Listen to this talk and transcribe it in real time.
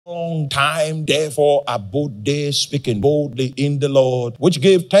long time, therefore, abode they, speaking boldly in the Lord, which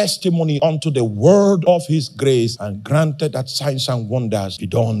gave testimony unto the word of his grace, and granted that signs and wonders be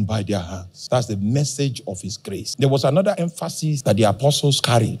done by their hands. That's the message of his grace. There was another emphasis that the apostles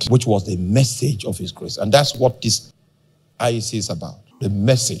carried, which was the message of his grace. And that's what this IEC is about. The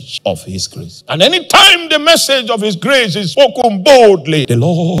message of his grace. And anytime the message of his grace is spoken boldly, the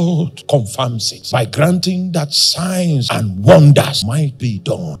Lord confirms it by granting that signs and wonders might be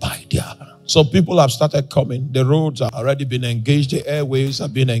done by their hand. So people have started coming. The roads have already been engaged. The airways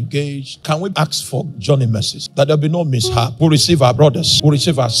have been engaged. Can we ask for journey mercies? That there be no mishap. We receive our brothers. We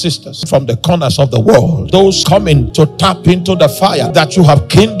receive our sisters from the corners of the world. Those coming to tap into the fire that you have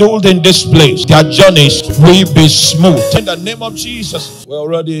kindled in this place. Their journeys will be smooth. In the name of Jesus. We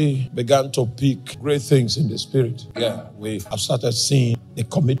already began to pick great things in the spirit. Yeah, we have started seeing the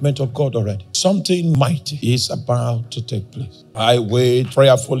commitment of God already. Something mighty is about to take place. I wait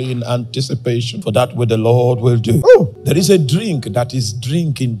prayerfully in anticipation for that which the Lord will do. Oh, there is a drink that is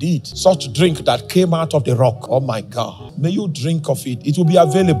drink indeed. Such drink that came out of the rock. Oh my God. May you drink of it. It will be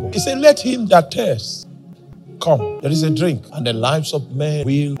available. He said, let him that thirsts come. There is a drink, and the lives of men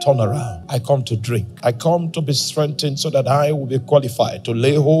will turn around. I come to drink. I come to be strengthened so that I will be qualified to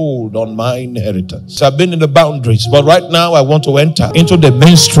lay hold on my inheritance. So I've been in the boundaries, but right now I want to enter into the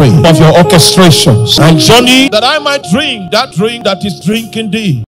mainstream of your orchestrations and journey, that I might drink that drink that is drink indeed.